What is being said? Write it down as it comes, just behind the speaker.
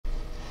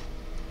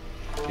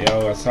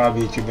Yeah, what's up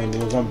YouTube, and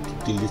welcome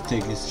to the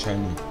This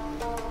channel.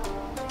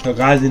 So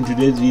guys, in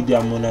today's video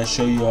I'm gonna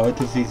show you how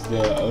to fix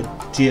the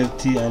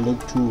TFT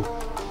unlock 2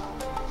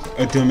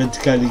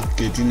 automatically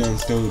getting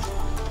installed.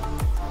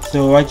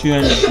 So what you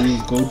wanna do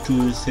is go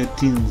to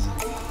settings,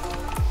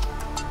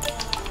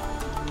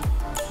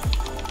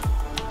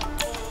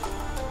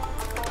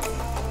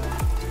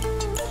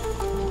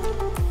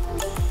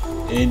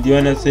 and you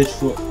wanna search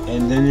for,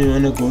 and then you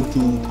wanna go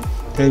to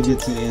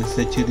privacy and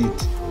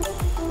security,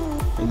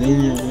 and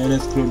then you wanna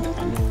scroll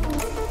down.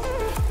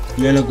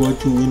 You wanna go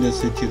to Windows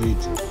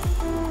security,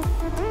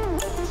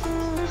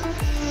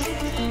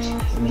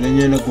 and then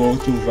you wanna go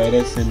to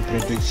virus and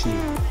protection,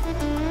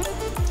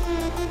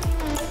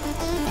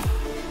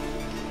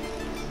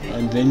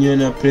 and then you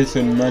wanna press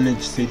on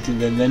manage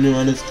settings, and then you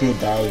wanna scroll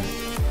down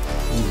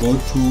and go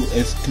to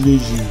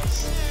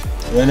exclusions.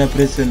 You wanna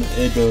press on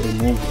add or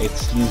remove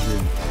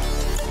exclusion,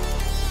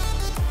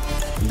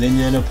 and then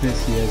you wanna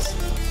press yes,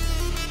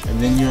 and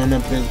then you wanna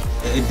press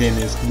add an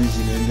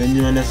exclusion, and then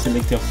you wanna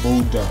select a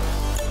folder,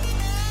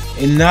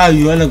 and now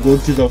you wanna go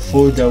to the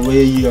folder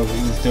where you have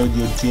installed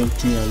your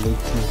TFT unlock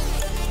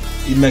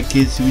 2. In my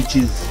case, which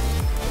is,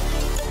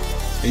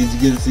 as you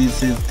can see, it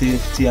says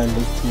TFT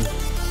unlock 2,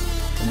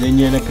 and then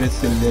you wanna press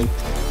select.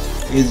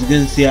 As you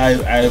can see, I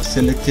have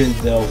selected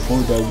the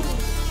folder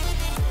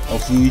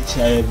of which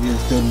I have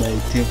installed my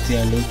TFT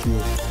unlock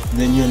 2.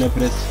 Then you wanna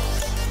press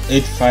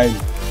add file.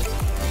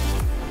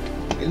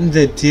 In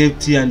the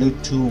TFT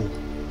unlock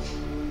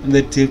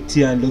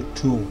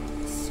 2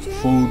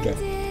 folder,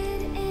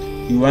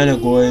 you wanna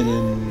go ahead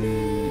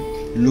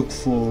and look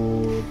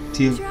for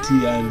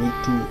TFT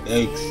unlock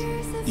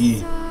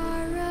 2XE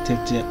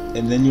TFT,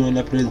 and then you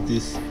wanna press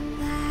this,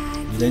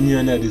 and then you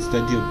wanna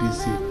restart your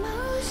PC.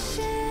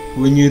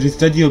 When you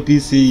restart your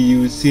PC,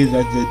 you will see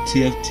that the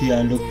TFT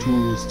unlock 2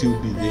 will still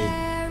be there.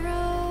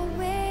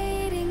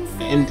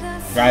 And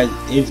guys,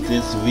 if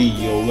this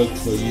video worked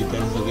for you,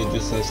 don't forget to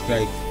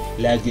subscribe,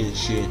 like and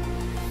share.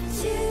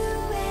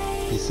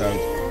 Peace out.